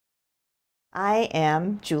I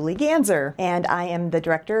am Julie Ganser, and I am the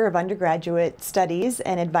Director of Undergraduate Studies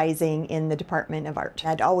and Advising in the Department of Art.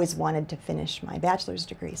 I'd always wanted to finish my bachelor's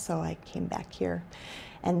degree, so I came back here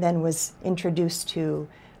and then was introduced to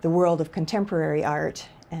the world of contemporary art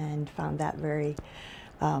and found that very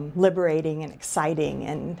liberating and exciting,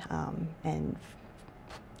 and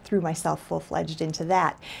threw myself full-fledged into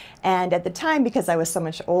that. And at the time, because I was so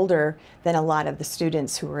much older than a lot of the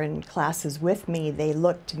students who were in classes with me, they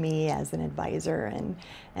looked to me as an advisor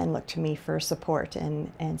and looked to me for support.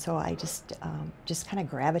 And so I just kind of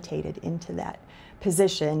gravitated into that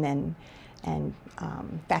position, and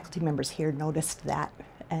faculty members here noticed that.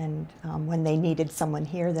 And when they needed someone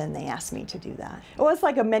here, then they asked me to do that. It was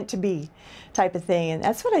like a meant-to-be type of thing, and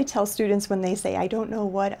that's what I tell students when they say, I don't know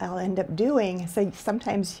what I'll end up doing. So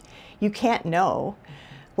sometimes you can't know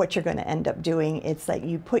what you're going to end up doing. It's like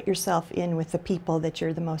you put yourself in with the people that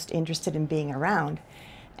you're the most interested in being around,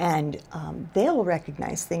 and they'll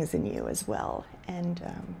recognize things in you as well,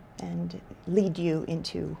 and lead you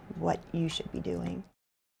into what you should be doing.